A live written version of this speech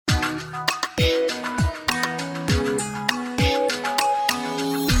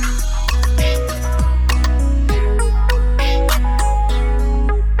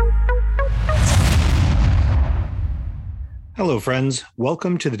Hello, friends.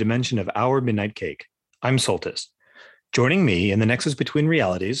 Welcome to the dimension of Our Midnight Cake. I'm Soltis. Joining me in the nexus between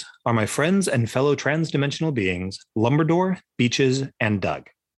realities are my friends and fellow trans-dimensional beings, Lumberdor, Beaches, and Doug.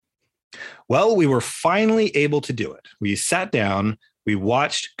 Well, we were finally able to do it. We sat down, we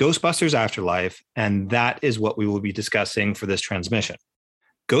watched Ghostbusters Afterlife, and that is what we will be discussing for this transmission.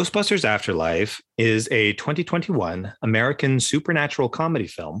 Ghostbusters Afterlife is a 2021 American supernatural comedy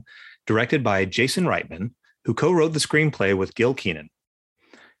film directed by Jason Reitman, who co-wrote the screenplay with Gil Kenan.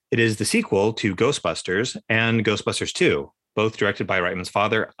 It is the sequel to Ghostbusters and Ghostbusters 2, both directed by Reitman's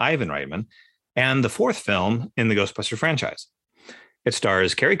father, Ivan Reitman, and the fourth film in the Ghostbusters franchise. It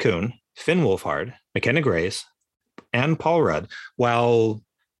stars Carrie Coon, Finn Wolfhard, McKenna Grace, and Paul Rudd, while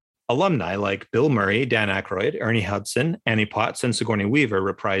alumni like Bill Murray, Dan Aykroyd, Ernie Hudson, Annie Potts, and Sigourney Weaver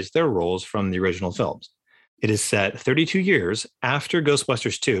reprised their roles from the original films. It is set 32 years after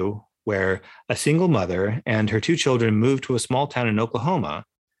Ghostbusters 2, where a single mother and her two children move to a small town in Oklahoma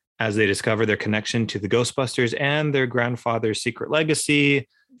as they discover their connection to the Ghostbusters and their grandfather's secret legacy.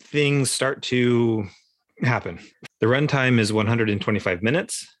 Things start to happen. The runtime is 125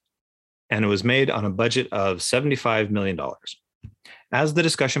 minutes, and it was made on a budget of $75 million. As the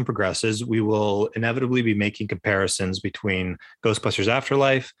discussion progresses, we will inevitably be making comparisons between Ghostbusters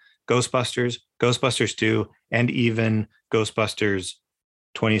Afterlife, Ghostbusters, Ghostbusters 2, and even Ghostbusters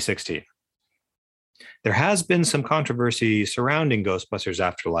 2016. There has been some controversy surrounding Ghostbusters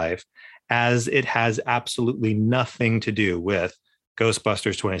Afterlife, as it has absolutely nothing to do with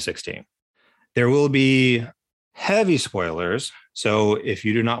Ghostbusters 2016. There will be heavy spoilers, so if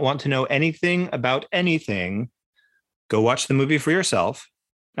you do not want to know anything about anything, go watch the movie for yourself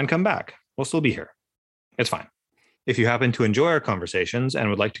and come back. We'll still be here. It's fine. If you happen to enjoy our conversations and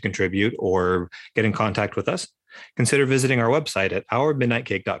would like to contribute or get in contact with us, consider visiting our website at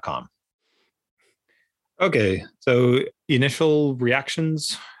ourmidnightcake.com. Okay, so initial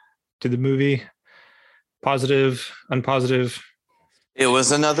reactions to the movie, positive, unpositive? It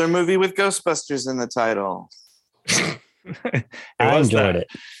was another movie with Ghostbusters in the title. I enjoyed it.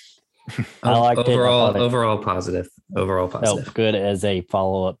 I liked overall positive. Overall positive. Felt good as a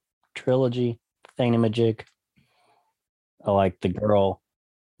follow-up trilogy thingamajig. I like the girl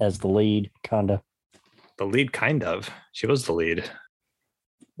as the lead, kind of. The lead, kind of. She was the lead.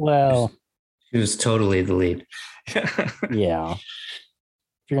 Well, she was totally the lead. Yeah. If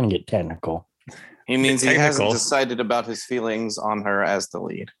you're going to get technical. He means he hasn't decided about his feelings on her as the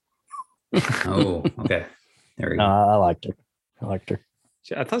lead. Oh, okay. There we go. I liked her.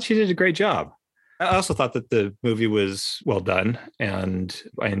 I thought she did a great job. I also thought that the movie was well done, and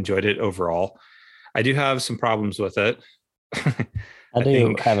I enjoyed it overall. I do have some problems with it. I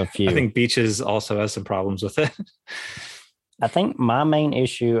do have a few. I think Beaches also has some problems with it. I think my main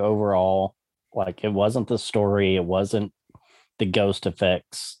issue overall, like, it wasn't the story, it wasn't the ghost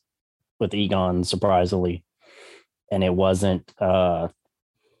effects with Egon, surprisingly, and it wasn't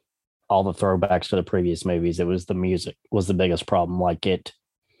all the throwbacks to the previous movies. It was the music was the biggest problem. Like, it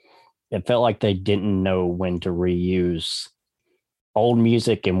felt like they didn't know when to reuse old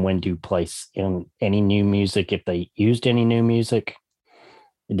music and when to place in any new music, if they used any new music.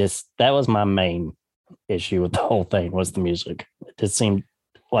 That was my main issue with the whole thing, was the music. It just seemed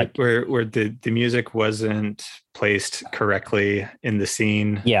like where the music wasn't placed correctly in the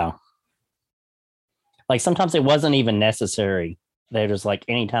scene. Yeah. Like, sometimes it wasn't even necessary. They're just like,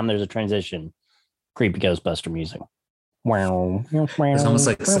 anytime there's a transition, creepy Ghostbuster music. It's almost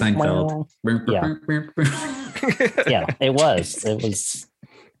like Seinfeld. Yeah. Yeah, it was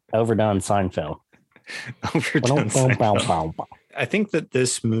overdone Seinfeld. I think that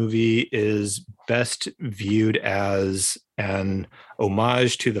this movie is best viewed as an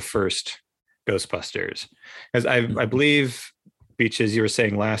homage to the first Ghostbusters. As I believe, Beaches, you were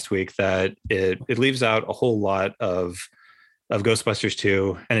saying last week that it leaves out a whole lot of Ghostbusters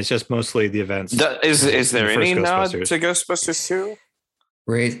 2, and it's just mostly the events. Is there any nod to Ghostbusters 2?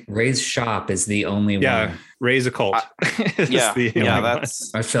 Ray's shop is the only one. Yeah, Ray's a cult. That's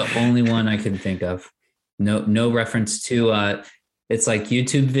the only one I can think of. No reference to it's like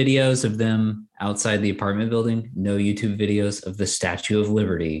YouTube videos of them outside the apartment building. No YouTube videos of the Statue of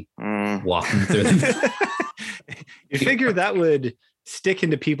Liberty walking through them. You figure that would stick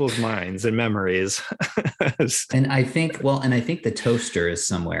into people's minds and memories. And I think the toaster is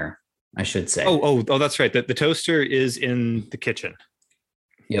somewhere, I should say. Oh, that's right. The toaster is in the kitchen.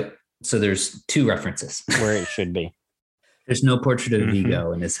 Yep. So there's two references where it should be. There's no portrait of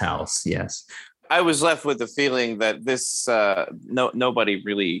Vigo in his house. Yes. I was left with the feeling that this nobody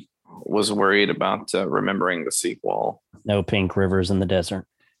really was worried about remembering the sequel. No pink rivers in the desert.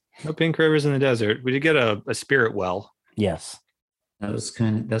 No pink rivers in the desert. We did get a spirit well. Yes. That's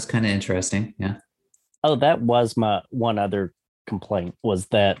kind of interesting. Yeah. Oh, that was my one other complaint, was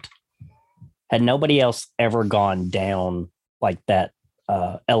that had nobody else ever gone down like that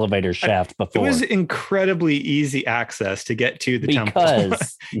elevator shaft before. It was incredibly easy access to get to the temple.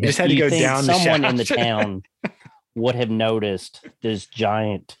 Because you just had to go down the shaft. Someone in the town would have noticed this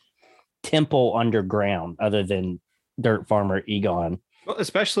giant temple underground other than Dirt Farmer Egon. Well,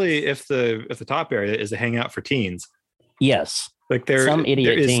 especially if the top area is a hangout for teens. Yes. Like some idiot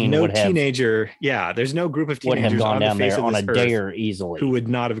there is teen no would have, teenager. Yeah, there's no group of teenagers would have gone on down the face there of on this a dare easily. who would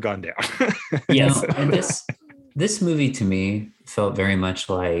not have gone down. Yes. And this movie to me felt very much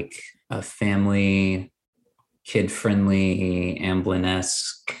like a family, kid-friendly,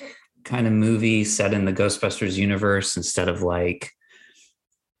 Amblin-esque kind of movie set in the Ghostbusters universe, instead of like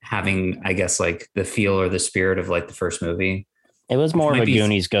having, I guess, like the feel or the spirit of like the first movie. It was more of a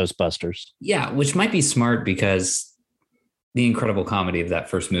Goonies Ghostbusters. Yeah, which might be smart because the incredible comedy of that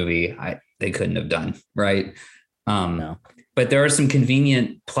first movie, they couldn't have done, right? No. But there are some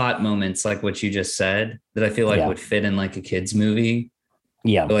convenient plot moments, like what you just said, that I feel like would fit in like a kid's movie.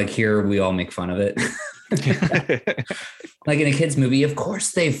 Yeah. But like here, we all make fun of it. Like in a kid's movie, of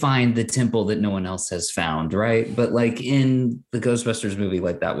course they find the temple that no one else has found, right? But like in the Ghostbusters movie,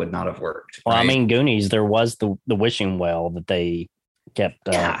 like that would not have worked. Well, right? I mean, Goonies, there was the wishing well that they kept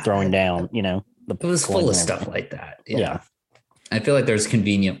throwing down, you know. It was full of stuff like that. Yeah. I feel like there's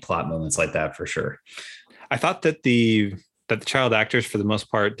convenient plot moments like that for sure. I thought that the child actors, for the most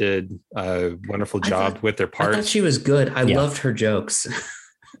part, did a wonderful job with their parts. I thought she was good. I loved her jokes.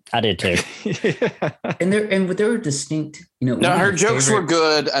 I did too. And there were distinct, you know. No, her jokes were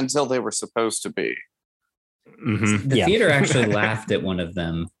good until they were supposed to be. Mm-hmm. The theater actually laughed at one of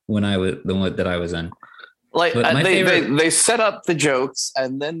them when the one that I was in. Like they set up the jokes,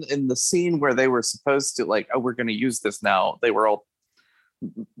 and then in the scene where they were supposed to, like, oh, we're going to use this now, they were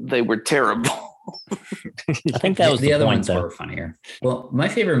terrible. I think that was the other point, ones were funnier. Well, my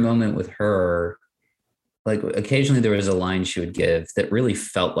favorite moment with her, like occasionally there was a line she would give that really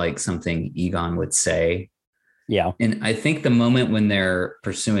felt like something Egon would say. Yeah. And I think the moment when they're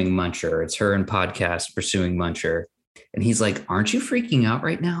pursuing Muncher, it's her in Podcast pursuing Muncher. And he's like, aren't you freaking out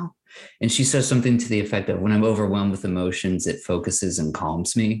right now? And she says something to the effect of, when I'm overwhelmed with emotions, it focuses and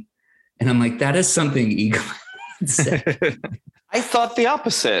calms me. And I'm like, that is something Egon would say. I thought the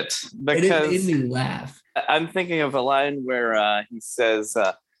opposite, because it made me laugh. I'm thinking of a line where he says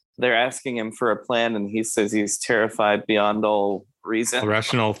they're asking him for a plan, and he says he's terrified beyond all reason.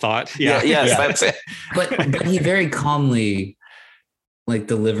 Rational thought. Yes, that's it. But he very calmly like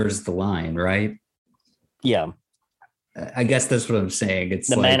delivers the line, right? Yeah. I guess that's what I'm saying. It's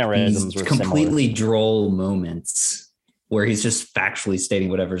the like mannerisms were completely similar. Droll moments where he's just factually stating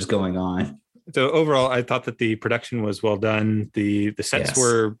whatever's going on. So overall, I thought that the production was well done. The sets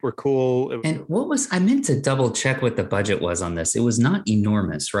were cool. And I meant to double check what the budget was on this. It was not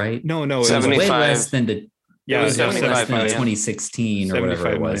enormous, right? No, it was way less than the 2016 or whatever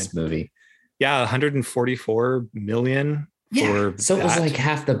it was movie. Yeah, 144 million. Yeah, so it was like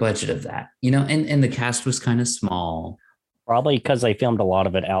half the budget of that, you know, and the cast was kind of small. Probably because they filmed a lot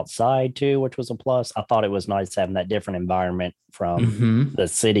of it outside too, which was a plus. I thought it was nice having that different environment from the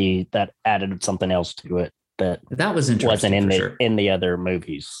city that added something else to it that was interesting. Wasn't in the other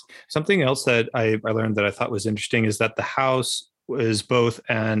movies. Something else that I learned that I thought was interesting is that the house was both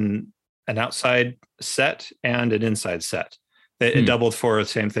an outside set and an inside set. It doubled for the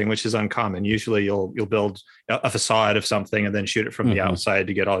same thing, which is uncommon. Usually you'll build a facade of something and then shoot it from the outside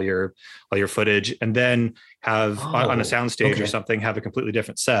to get all your footage, and then have on a soundstage or something, have a completely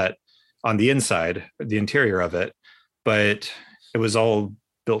different set on the inside, the interior of it. But it was all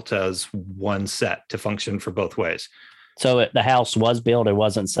built as one set to function for both ways. So the house was built. It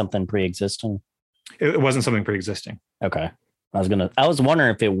wasn't something pre-existing. It wasn't something pre-existing. Okay. I was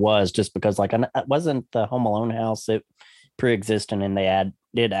wondering if it was, just because like it wasn't the Home Alone house it pre-existing, and they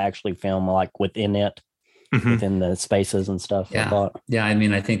did actually film like within it, within the spaces and stuff. Yeah. I thought. Yeah. I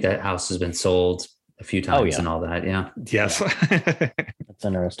mean, I think that house has been sold a few times and all that. Yeah. Yes. That's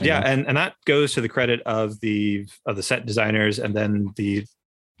interesting. Yeah. And that goes to the credit of the set designers, and then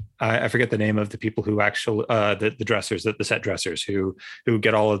I forget the name of the people who actually the dressers, the set dressers who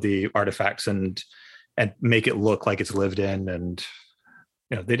get all of the artifacts and make it look like it's lived in. And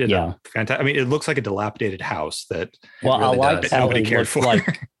you know, they did a fantastic. I mean, it looks like a dilapidated house that. Well, really I liked how nobody it cared looked for.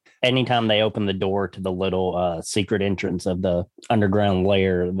 like anytime they opened the door to the little secret entrance of the underground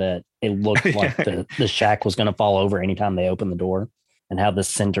lair, that it looked like the shack was going to fall over anytime they opened the door, and how the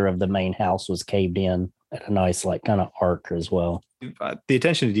center of the main house was caved in at a nice like kind of arc as well. The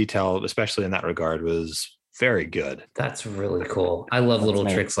attention to detail, especially in that regard, was very good. That's really cool. I love little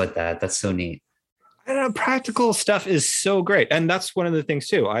tricks like that. That's so neat. I don't know, practical stuff is so great. And that's one of the things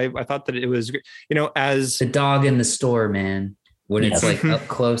too. I thought that it was, as the dog in the store, man, when it's like up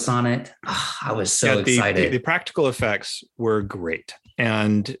close on it. I was so excited. The practical effects were great.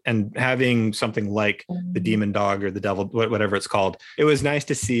 And having something like the demon dog or the devil, whatever it's called, it was nice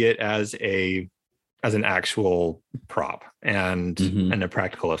to see it as an actual prop and a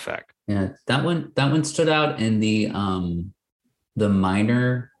practical effect. Yeah, that one stood out in the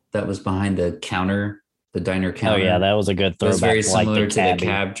miner that was behind the counter, the diner counter. Oh yeah, that was a good throwback. It was very similar to the cabbie.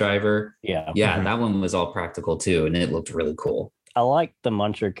 cab driver. Yeah. That one was all practical too, and it looked really cool. I liked the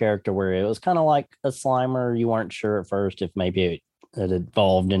Muncher character where it was kind of like a Slimer. You weren't sure at first if maybe it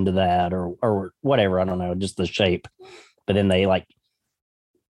evolved into that or whatever. I don't know, just the shape. But then they like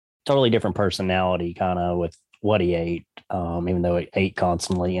totally different personality kind of with what he ate, even though it ate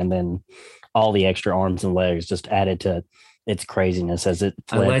constantly. And then all the extra arms and legs just added to its craziness as it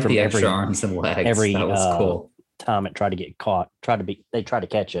fled. I like from the extra arms and legs. That was cool. Time it tried to get caught, they tried to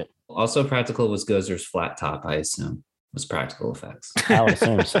catch it. Also practical was Gozer's flat top, I assume. Was practical effects. I would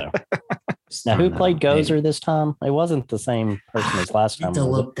assume so. Now, who played Gozer this time? It wasn't the same person as last time. I need to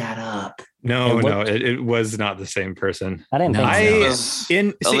look that up. No, it was not the same person. I didn't think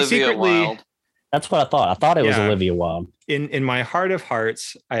so. Olivia secretly, Wilde. That's what I thought. I thought it was Olivia Wilde. In my heart of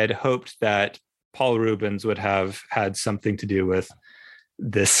hearts, I had hoped that Paul Rubens would have had something to do with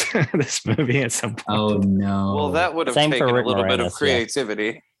this movie at some point. Oh no! Well, that would have taken a little bit of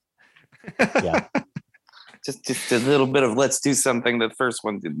creativity. Yeah. Just a little bit of let's do something that first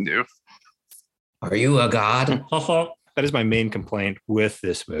one didn't do. Are you a god? That is my main complaint with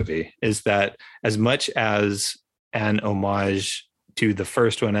this movie, is that as much as an homage to the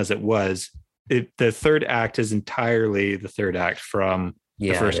first one as it was, the third act is entirely the third act from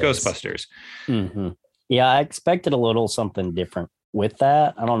the first Ghostbusters. Mm-hmm. Yeah, I expected a little something different with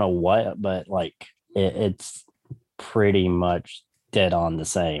that. I don't know what, but like it's pretty much dead on the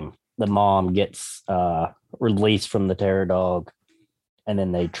same. The mom gets released from the terror dog, and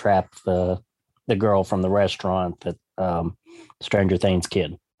then they trap the girl from the restaurant that Stranger Things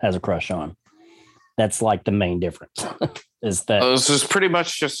kid has a crush on. That's like the main difference. Is that this is pretty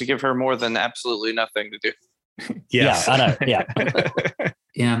much just to give her more than absolutely nothing to do. Yes. Yeah, I know. Yeah.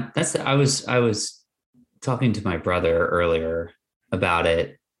 Yeah, I was talking to my brother earlier about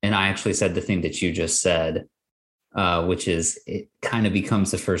it, and I actually said the thing that you just said, which is it kind of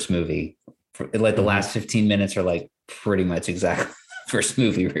becomes the first movie. Like the last 15 minutes are like pretty much exactly the first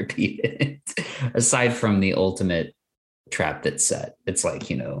movie repeated, aside from the ultimate trap that's set. It's like,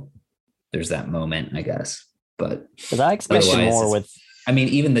 there's that moment, I guess. But because I expected more with. I mean,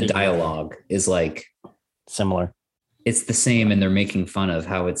 even the dialogue is like similar. It's the same, and they're making fun of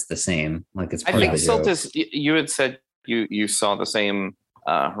how it's the same. Like it's part I think of the joke. Soltis, you had said you saw the same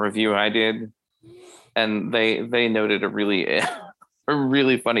review I did, and they noted a really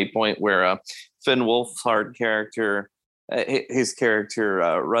funny point where Finn Wolfhard character, his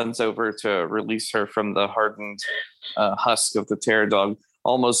character runs over to release her from the hardened husk of the terror dog,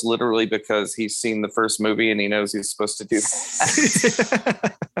 almost literally because he's seen the first movie and he knows he's supposed to do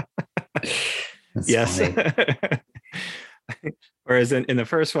that. Yes. Whereas in the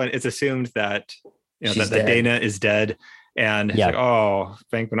first one, it's assumed that that Dana is dead, and it's like, oh,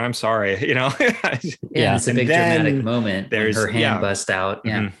 Venkman, I'm sorry. It's a big dramatic moment. There's her hand bust out.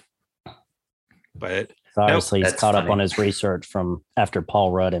 Yeah, but obviously he's caught up on his research from after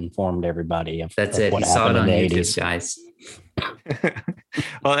Paul Rudd informed everybody of that's of it. What he saw it on the YouTube, 80s. guys.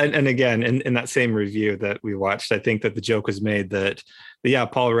 Well, and again, in that same review that we watched, I think that the joke was made that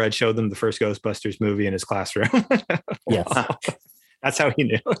Paul Rudd showed them the first Ghostbusters movie in his classroom. Yes. That's how he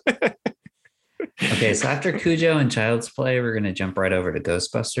knew. Okay, so after Cujo and Child's Play, we're going to jump right over to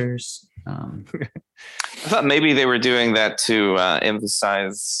Ghostbusters. I thought maybe they were doing that to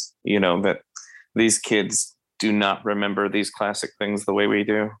emphasize, that these kids do not remember these classic things the way we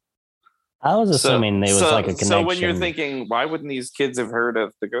do. I was assuming there was like a connection. So when you're thinking, why wouldn't these kids have heard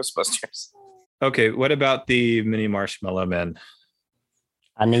of the Ghostbusters? Okay, what about the mini marshmallow men?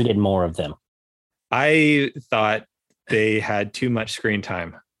 I needed more of them. I thought they had too much screen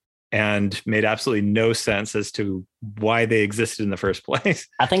time and made absolutely no sense as to why they existed in the first place.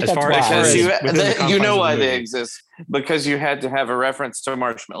 I think that's why. You know why they exist, because you had to have a reference to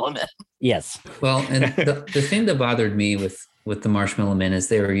Marshmallow Men. Yes. Well, and the thing that bothered me with with the Marshmallow Man is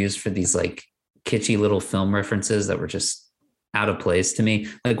they were used for these like kitschy little film references that were just out of place to me.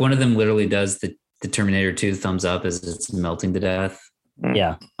 Like one of them literally does the Terminator 2 thumbs up as it's melting to death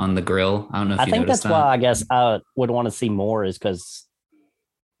Yeah. on the grill. I don't know if I you think noticed that's why I guess I would want to see more is because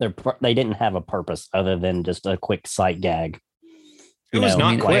they didn't have a purpose other than just a quick sight gag. It was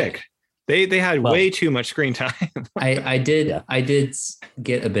not like- quick. They had way too much screen time. I did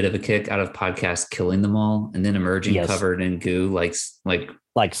get a bit of a kick out of podcast Killing Them All and then emerging covered in goo like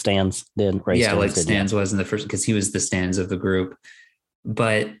Stans did. Stans was in the first because he was the Stans of the group.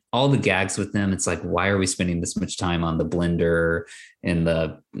 But all the gags with them, it's like, why are we spending this much time on the blender and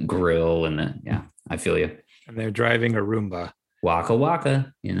the grill and I feel you. And they're driving a Roomba. Waka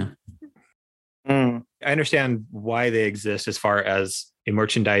waka, I understand why they exist as far as a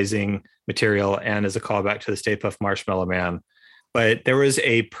merchandising material and as a callback to the Stay Puft Marshmallow Man. But there was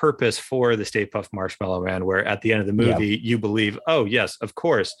a purpose for the Stay Puft Marshmallow Man where at the end of the movie, you believe, oh, yes, of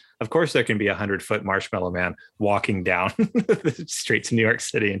course there can be 100-foot Marshmallow Man walking down the streets of New York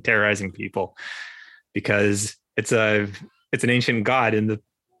City and terrorizing people because it's an ancient god in the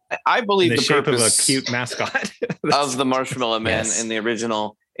I believe the the shape of a purpose cute mascot of the Marshmallow Man in the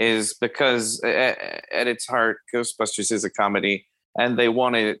original is because at its heart, Ghostbusters is a comedy, and they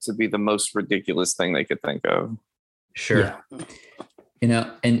wanted it to be the most ridiculous thing they could think of. Sure.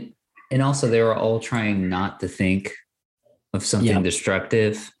 Yeah. And also they were all trying not to think of something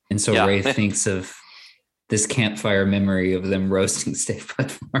destructive. And so Ray thinks of this campfire memory of them roasting Stay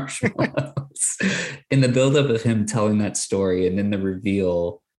Puft marshmallows in the buildup of him telling that story and then the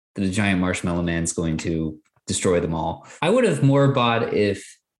reveal that the giant Marshmallow Man's going to destroy them all. I would have more bought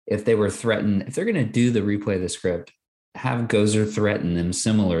if they were threatened, if they're going to do the replay of the script, have Gozer threaten them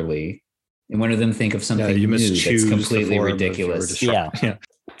similarly. And one of them think of something new that's completely ridiculous. Yeah.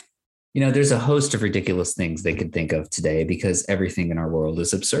 There's a host of ridiculous things they could think of today because everything in our world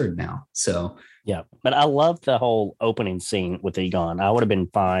is absurd now. So yeah, but I love the whole opening scene with Egon. I would have been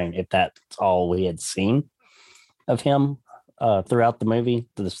fine if that's all we had seen of him throughout the movie.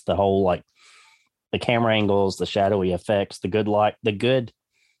 The whole like the camera angles, the shadowy effects, the good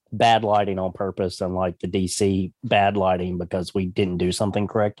bad lighting on purpose, and like the DC bad lighting because we didn't do something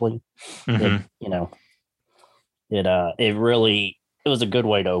correctly. It was a good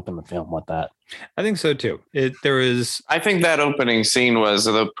way to open the film with that. I think so too. I think that opening scene was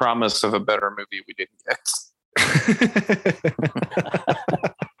the promise of a better movie we didn't get.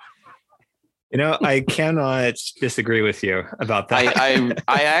 I cannot disagree with you about that.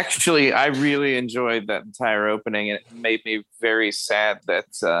 I really enjoyed that entire opening, and it made me very sad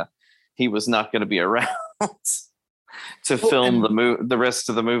that he was not going to be around to film the rest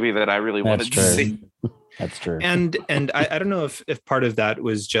of the movie that I really wanted to see. That's true. And I don't know if part of that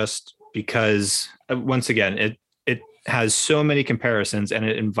was just because once again, it has so many comparisons and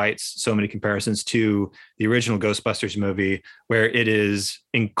it invites so many comparisons to the original Ghostbusters movie where it is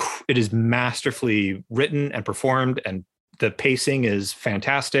masterfully written and performed and the pacing is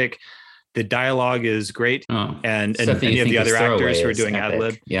fantastic. The dialogue is great. And any of the other actors who are doing ad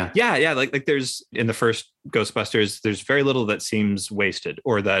lib. Yeah. Like there's in the first Ghostbusters, there's very little that seems wasted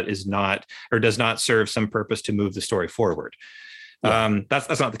or that is not or does not serve some purpose to move the story forward. Yeah.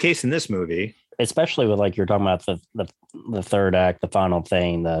 That's not the case in this movie. Especially with like you're talking about the third act, the final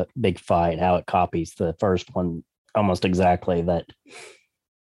thing, the big fight, how it copies the first one almost exactly. That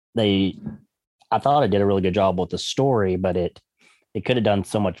I thought it did a really good job with the story, but it could have done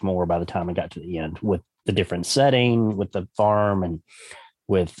so much more by the time it got to the end with the different setting, with the farm, and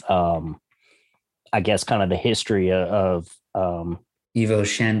with I guess kind of the history of Ivo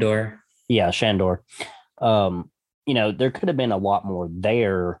Shandor. Yeah, Shandor. There could have been a lot more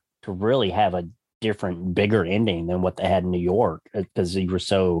there to really have a different, bigger ending than what they had in New York because you were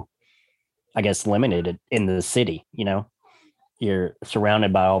so, I guess, limited in the city. You're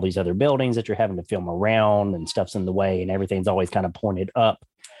surrounded by all these other buildings that you're having to film around and stuff's in the way and everything's always kind of pointed up.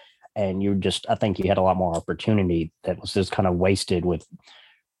 And I think you had a lot more opportunity that was just kind of wasted with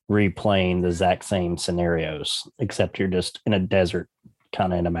replaying the exact same scenarios, except you're just in a desert,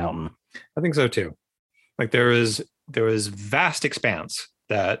 kind of in a mountain. I think so too. Like there was vast expanse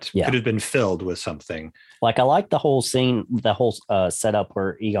that could have been filled with something. Like I like the whole scene, the whole setup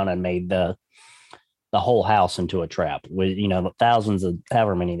where Egon had made the whole house into a trap with, thousands of,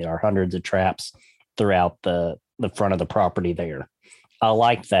 however many there are, hundreds of traps throughout the front of the property there. I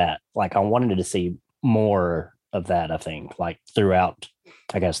like that. Like I wanted to see more of that, I think, like throughout,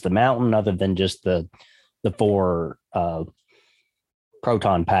 I guess, the mountain, other than just the four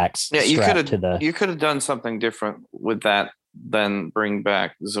proton packs. Yeah, you could have done something different with that than bring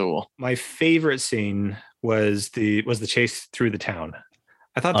back Zuul. My favorite scene was the chase through the town.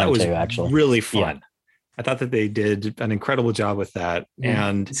 I thought that was actually really fun. Yeah. I thought that they did an incredible job with that. Yeah.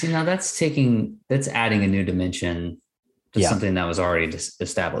 And see, now that's adding a new dimension to something that was already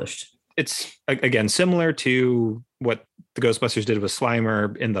established. It's again similar to what the Ghostbusters did with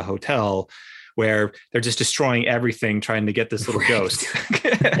Slimer in the hotel, where they're just destroying everything trying to get this little ghost.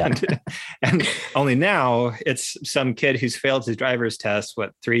 and only now it's some kid who's failed his driver's test,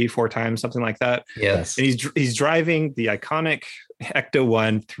 3-4 times, something like that. Yes. And he's driving the iconic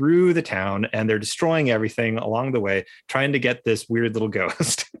Ecto-1 through the town, and they're destroying everything along the way, trying to get this weird little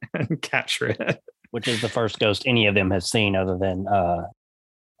ghost and capture it. Which is the first ghost any of them have seen other than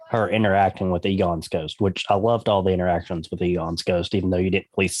her interacting with Egon's ghost, which I loved all the interactions with Egon's ghost, even though you didn't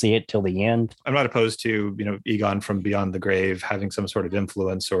really see it till the end. I'm not opposed to, Egon from beyond the grave having some sort of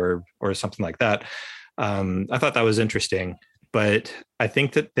influence or something like that. I thought that was interesting, but I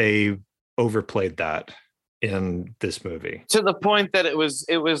think that they overplayed that in this movie to the point that it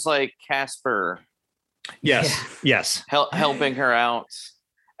was like Casper. Yes. Helping her out.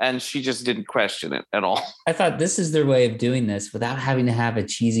 And she just didn't question it at all. I thought this is their way of doing this without having to have a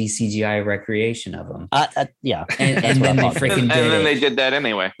cheesy CGI recreation of them. Yeah. And then they freaking did it. And then they did that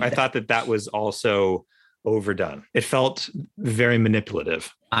anyway. I thought that was also overdone. It felt very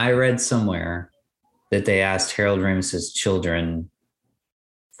manipulative. I read somewhere that they asked Harold Ramis's children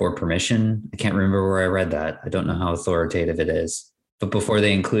for permission. I can't remember where I read that. I don't know how authoritative it is. But before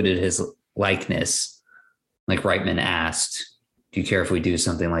they included his likeness, like Reitman asked, do you care if we do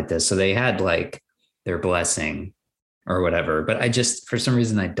something like this? So they had like their blessing or whatever. But I just, for some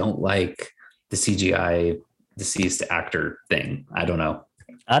reason, I don't like the CGI deceased actor thing. I don't know.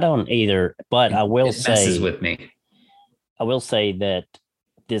 I don't either, but I will say, messes with me. I will say that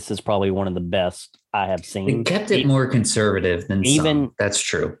this is probably one of the best I have seen. They kept it more conservative than some. That's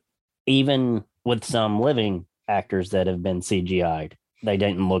true. Even with some living actors that have been CGI'd, they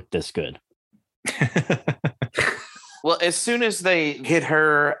didn't look this good. Well, as soon as they hit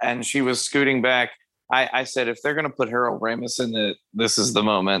her and she was scooting back, I said, if they're going to put Harold Ramis in it, this is the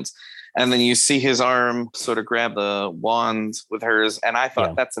moment. And then you see his arm sort of grab the wand with hers. And I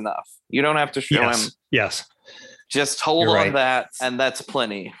thought that's enough. You don't have to show him. Yes. Just hold on that. And that's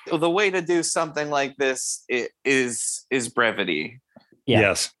plenty. The way to do something like this is brevity. Yeah.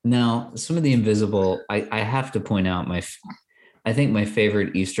 Yes. Now, some of the invisible, I have to point out I think my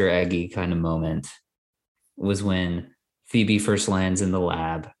favorite Easter eggy kind of moment was when Phoebe first lands in the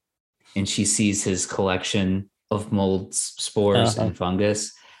lab and she sees his collection of mold spores and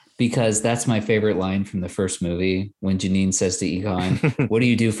fungus, because that's my favorite line from the first movie when Janine says to Egon, what do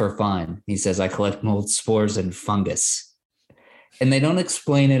you do for fun? He says, I collect mold spores and fungus. And they don't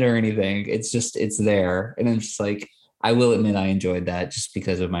explain it or anything. It's there. And I'm just like, I will admit I enjoyed that just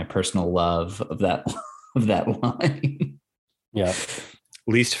because of my personal love of that line. Yeah.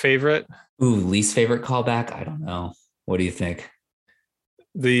 Least favorite? Ooh, least favorite callback? I don't know. What do you think?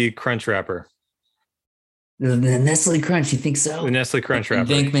 The Crunch wrapper. The Nestle Crunch, you think so? The Nestle Crunch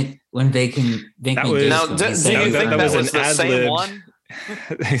wrapper. When Bacon that was, now, do you think that was the same one?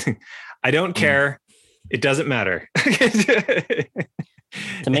 I don't care. It doesn't matter. To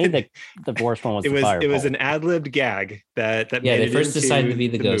me, the worst one was it was an ad-libbed gag that they first decided to be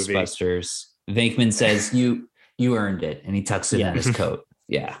the Ghostbusters. Venkman says, you earned it, and he tucks it in his coat.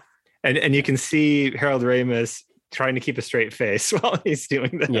 Yeah. And you can see Harold Ramis trying to keep a straight face while he's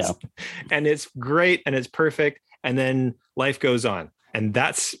doing this. Yeah. And it's great and it's perfect. And then life goes on. And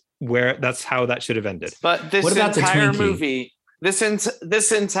that's how that should have ended. But this entire movie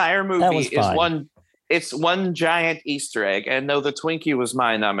is one giant Easter egg. And no, the Twinkie was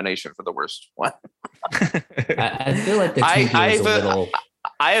my nomination for the worst one. I feel like the Twinkie was a little...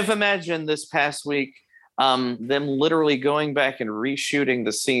 I have imagined this past week them literally going back and reshooting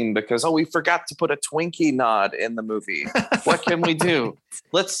the scene because we forgot to put a Twinkie nod in the movie. What can we do?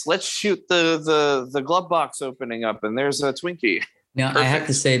 Let's shoot the glove box opening up and there's a Twinkie. Now perfect. I have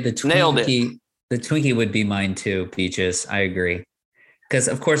to say the Twinkie would be mine too, Peaches. I agree. Because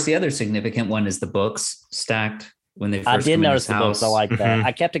of course the other significant one is the books stacked when they first I did notice the books. I like that. Mm-hmm.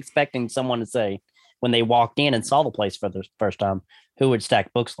 I kept expecting someone to say when they walked in and saw the place for the first time, who would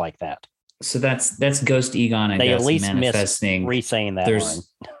stack books like that? So that's Ghost Egon, I they guess, at least manifesting. Re-saying that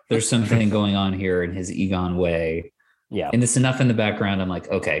there's something going on here in his Egon way. Yeah. And it's enough in the background. I'm like,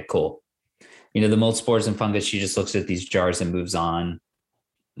 okay, cool. The mold spores and fungus, she just looks at these jars and moves on.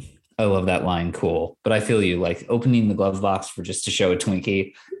 I love that line. Cool. But I feel you, like opening the glove box for just to show a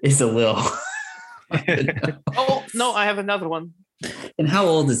Twinkie is a little. Oh, no, I have another one. And how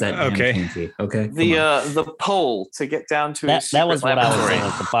old is that damn Okay. Twinkie? Okay. The pole to get down to his That was secret what I was laboratory. saying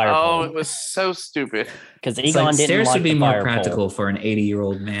with the fire Oh, pole. it was so stupid. Because It's Egon like didn't stairs like should be the more fire practical pole. for an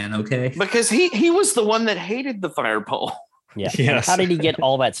 80-year-old man. Okay. Because he was the one that hated the fire pole. Yeah. And Yes. how did he get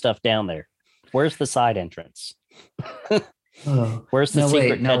all that stuff down there? Where's the side entrance? Oh, Where's the No, wait,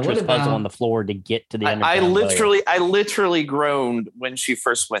 secret no, what Tetris puzzle about- on the floor to get to the end? I literally groaned when she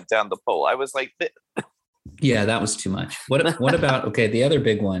first went down the pole. I was like, yeah, that was too much. What about okay? The other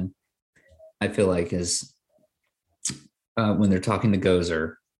big one I feel like is when they're talking to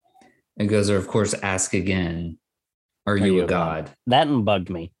Gozer, and Gozer, of course, asks again, "Are you a god?" That one bugged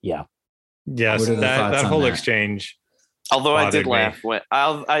me. Yeah. Yes, What are the thoughts that on whole that? exchange. although I Bothered did me. laugh when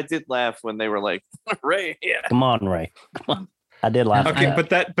I did laugh when they were like, Ray, yeah. Come on, Ray. Come on. I did laugh. at Okay,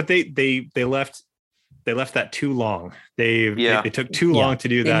 that. but they left that too long. They took too Yeah. long to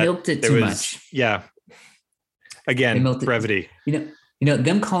do They that. milked it There too was much. yeah. They Again, milked it- brevity. You know,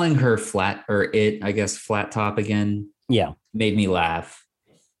 them calling her flat I guess flat top again Yeah. made me laugh.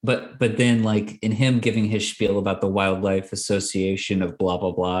 But then like in him giving his spiel about the Wildlife Association of blah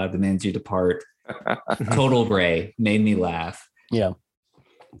blah blah demands you depart. Total Ray made me laugh. Yeah.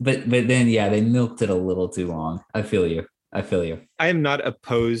 But then yeah, they milked it a little too long. I feel you. I am not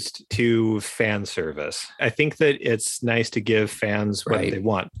opposed to fan service. I think that it's nice to give fans what Right. they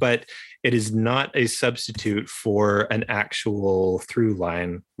want, but it is not a substitute for an actual through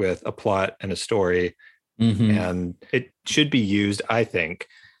line with a plot and a story. Mhm. And it should be used, I think,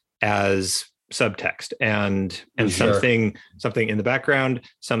 as subtext and Sure. something in the background,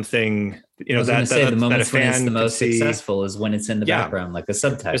 something I was gonna say the moments when it's the could most see. successful is when it's in the Yeah. background, like a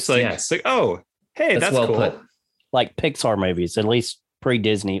subtext. It's like, yes. it's like, oh, hey, that's well cool. put. Like Pixar movies, at least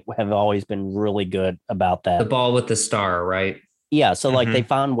pre-Disney, have always been really good about that. The ball with the star, right? Yeah, so like Mhm. they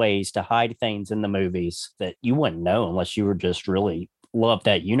found ways to hide things in the movies that you wouldn't know unless you were just really love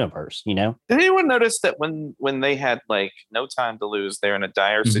that universe, you know? Did anyone notice that when they had like no time to lose, they're in a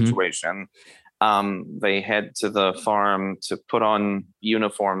dire Mhm. situation. They head to the farm to put on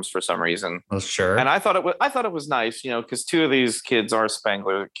uniforms for some reason. Well, sure. And I thought it was nice, you know, because two of these kids are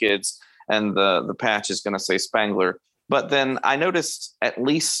Spangler kids, and the patch is going to say Spangler. But then I noticed at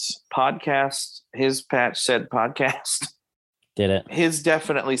least podcast, his patch said podcast. Did it? His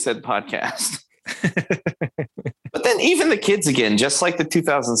definitely said podcast. But then even the kids again, just like the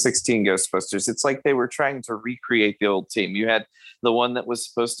 2016 Ghostbusters, it's like they were trying to recreate the old team. You had the one that was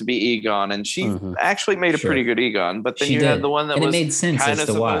supposed to be Egon, and she Mhm. actually made a Sure. pretty good Egon. But then She you had did. the one that And it was made sense kind as of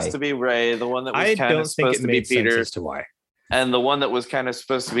to supposed why. to be Ray, the one that was I kind don't of think supposed it to be made sense Peter, as to why. and the one that was kind of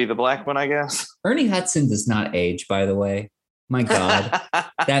supposed to be the black one, I guess. Ernie Hudson does not age, by the way. My God,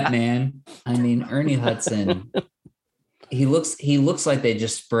 that man. I mean, Ernie Hudson. He looks like they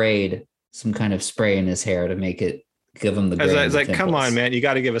just sprayed some kind of spray in his hair to make it give him the. I was gray in the like, come on, temples. man, you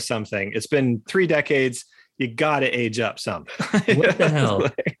got to give us something. It's been 3 decades. You got to age up some. What the hell?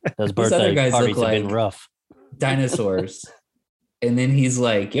 Those These other birthday guys parties look have been like- rough. Dinosaurs. And then he's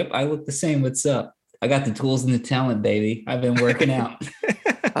like, "Yep, I look the same. What's up? I got the tools and the talent, baby. I've been working out."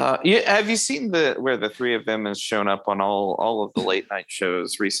 Have you seen where the three of them has shown up on all of the late night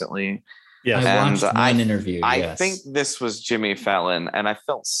shows recently? Yes. I And watched one interview. I yes. think this was Jimmy Fallon, and I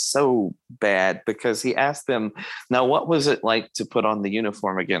felt so bad because he asked them, now, what was it like to put on the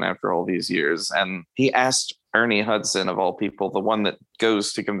uniform again after all these years? And he asked Ernie Hudson, of all people, the one that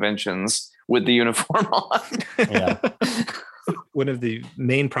goes to conventions with the uniform on. Yeah. One of the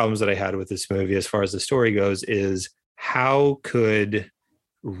main problems that I had with this movie, as far as the story goes, is how could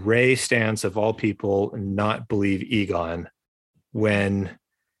Ray Stantz, of all people, not believe Egon when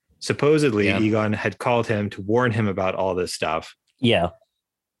supposedly Yeah. Egon had called him to warn him about all this stuff? Yeah.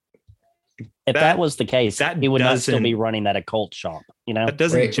 If that That- was the case, that he would not still be doesn't- running that occult shop, you know? That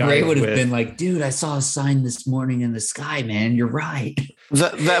doesn't Ray jive would have with- been like, "Dude, I saw a sign this morning in the sky, man. You're right."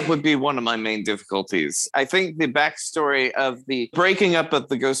 That would be one of my main difficulties. I think the backstory of the breaking up of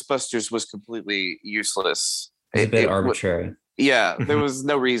the Ghostbusters was completely useless. It's a bit wa- arbitrary. Yeah, there was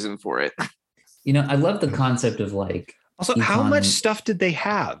no reason for it. You know, I love the concept of like, Also, how Egon- much stuff did they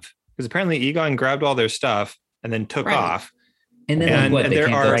have? Because apparently Egon grabbed all their stuff and then took Right. off. and then like And what they there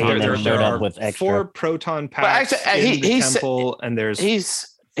can't are go Right, talk and to then him. showed there up are with extra. 4 proton packs actually, in the he said- temple, and there's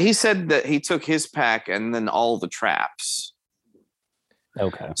He said that he took his pack and then all the traps.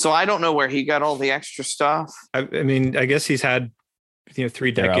 Okay. So I don't know where he got all the extra stuff. I mean, I guess he's had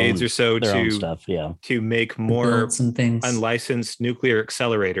 3 Their decades own- or so Their own to stuff. Yeah. make Build more some things. unlicensed nuclear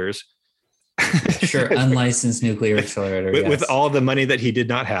accelerators. Sure, unlicensed nuclear accelerator. with yes. all the money that he did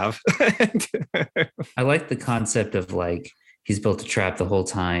not have. I like the concept of like he's built a trap the whole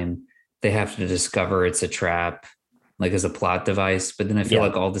time. They have to discover it's a trap. like as a plot device. But then I feel Yeah.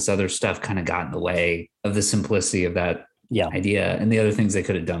 like all this other stuff kind of got in the way of the simplicity of that Yeah. idea and the other things they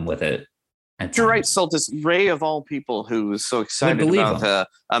could have done with it. You're right, Soltis. Ray, of all people, who was so excited believe about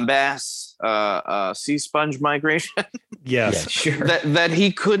a mass sea sponge migration, Yes. Sure. that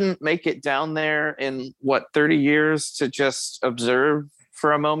he couldn't make it down there in 30 years to just observe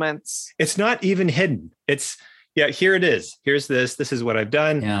for a moment. It's not even hidden. It's here it is. Here's this. This is what I've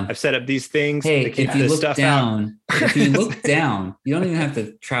done. Yeah. I've set up these things Hey, to keep if you this look stuff out. down, if you look down, you don't even have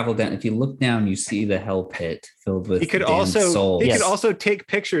to travel down. If you look down, you see the hell pit filled with He could damned also souls. he could also take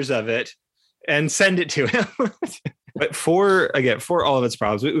pictures of it and send it to him. But for all of its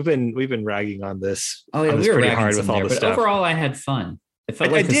problems, we've been ragging on this. Oh yeah, on this we were pretty ragging hard some with all there, the but stuff. overall, I had fun. It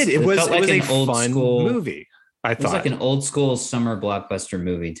felt I like did. It was felt like a an old fun school movie. I It was thought like an old school summer blockbuster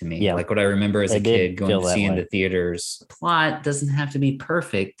movie to me. Yeah. Like what I remember as a It did kid going feel to that see in way. the theaters. Plot doesn't have to be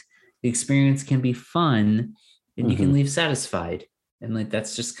perfect. The experience can be fun, and you can leave satisfied. And like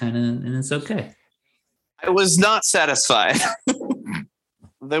that's just kind of, and it's okay. I was not satisfied.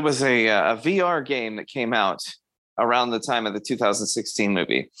 There was a VR game that came out around the time of the 2016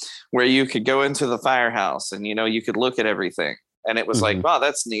 movie where you could go into the firehouse and, you could look at everything. And it was like, wow,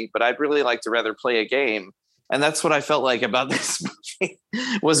 that's neat, but I'd really like to rather play a game. And that's what I felt like about this movie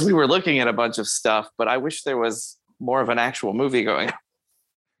was we were looking at a bunch of stuff, but I wish there was more of an actual movie going on.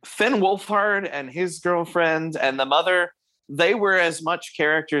 Finn Wolfhard and his girlfriend and the mother, they were as much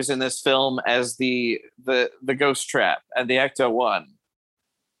characters in this film as the Ghost Trap and the Ecto-1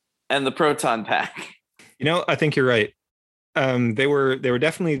 and the Proton Pack. I think you're right. They were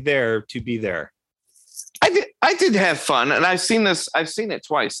definitely there to be there. I did have fun, and I've seen it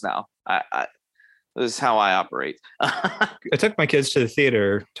twice now. This is how I operate. I took my kids to the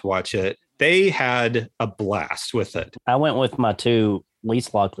theater to watch it. They had a blast with it. I went with my two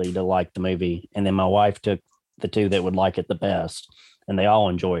least likely to like the movie, and then my wife took the two that would like it the best, and they all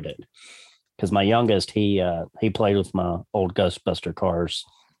enjoyed it. Because my youngest, he played with my old Ghostbuster cars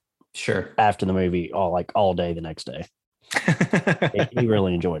Sure. after the movie all day the next day. He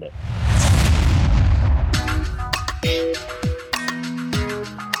really enjoyed it.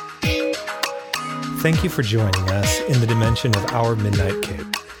 Thank you for joining us in the dimension of Our Midnight Cape.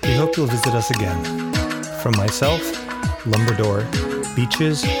 We hope you'll visit us again. From myself, Lumberdor,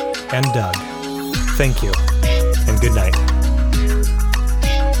 Beaches, and Doug, thank you, and good night.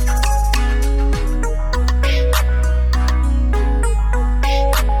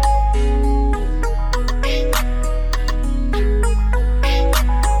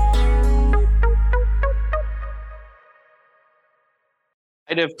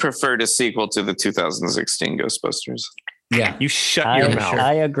 I'd have preferred a sequel to the 2016 Ghostbusters. Yeah. You shut your mouth.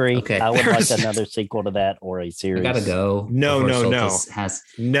 I agree. Okay. I would like another sequel to that or a I series. gotta go. No, before no. Soltis Has,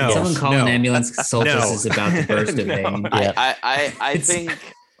 No, Can someone call no. an ambulance. Soltis No. is about to burst a No. vein. Yeah. I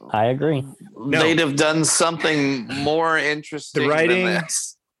think I agree. they'd have done something more interesting writing- than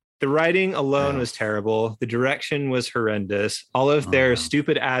this. The writing alone was terrible. The direction was horrendous. All of their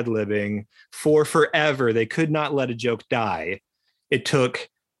stupid ad-libbing for forever. They could not let a joke die. It took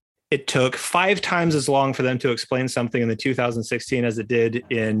 5 times as long for them to explain something in the 2016 as it did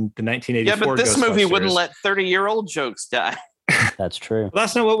in the 1984. Yeah, but this movie wouldn't Ghostbusters. let 30-year-old jokes die. That's true. Well,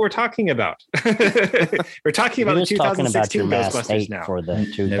 that's not what we're talking about. We're talking about You're the just talking about 2016 your mass Ghostbusters hate now. for the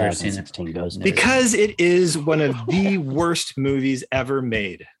Never seen it. 2016 Ghostbusters. Because it is one of the worst movies ever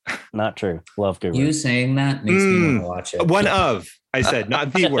made. Not true. Love Guru. You saying that makes me want to watch it. One of, I said,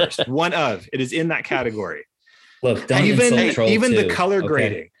 not the worst. One of. It is in that category. Look, don't Even insult Troll the 2, color okay?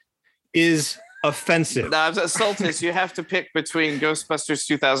 grading is offensive. Now, Soltis, you have to pick between Ghostbusters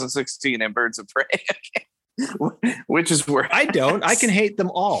 2016 and Birds of Prey. Which is worse? I don't. I can hate them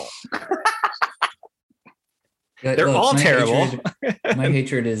all. Yeah, They're look, all my terrible. my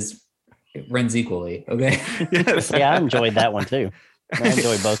hatred is it runs equally. Okay. Yes. Yeah, I enjoyed that one too. I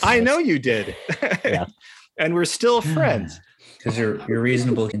enjoyed both. Of I those. know you did. Yeah. And we're still friends. Because you're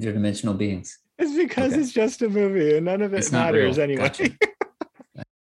reasonable interdimensional beings. It's because Okay. it's just a movie and none of it It's not matters real. anyway. Gotcha.